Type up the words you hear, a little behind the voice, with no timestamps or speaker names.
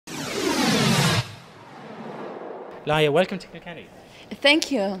Laia, welcome to Kilkenny.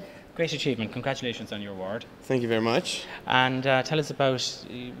 Thank you. Great achievement. Congratulations on your award. Thank you very much. And tell us about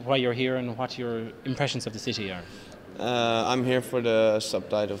why you're here and what your impressions of the city are. I'm here for the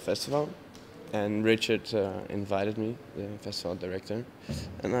Subtitle Festival, and Richard invited me, the festival director,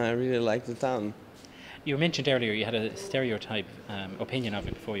 and I really like the town. You mentioned earlier you had a stereotype opinion of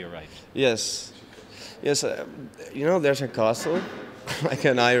it before you arrived. Yes. Yes, you know, there's a castle, like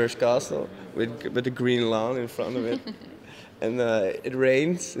an Irish castle, with a green lawn in front of it. And it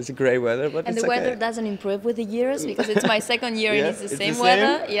rains, it's grey weather, but and it's the weather okay. doesn't improve with the years, because it's my second year Yeah, and it's the same same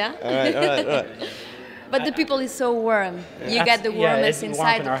weather. Yeah. All right. But the people is so warm. You get the warmest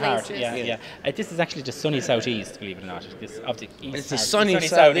inside the places. Yeah. This is actually the sunny southeast, believe it or not. This of the east. It's the part. sunny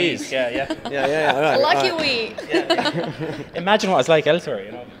southeast. Yeah. All right. Lucky we. Imagine what it's like elsewhere,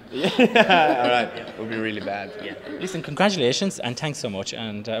 you know. All right. It would be really bad. Yeah. Listen, congratulations and thanks so much,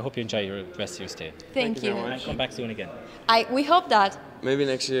 and I hope you enjoy the rest of your stay. Thank you. And come back soon again. We hope that. Maybe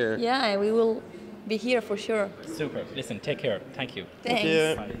next year. Yeah, we will be here for sure. Super. Listen, take care. Thank you. Thanks.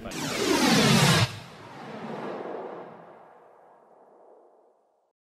 Thank you. Bye.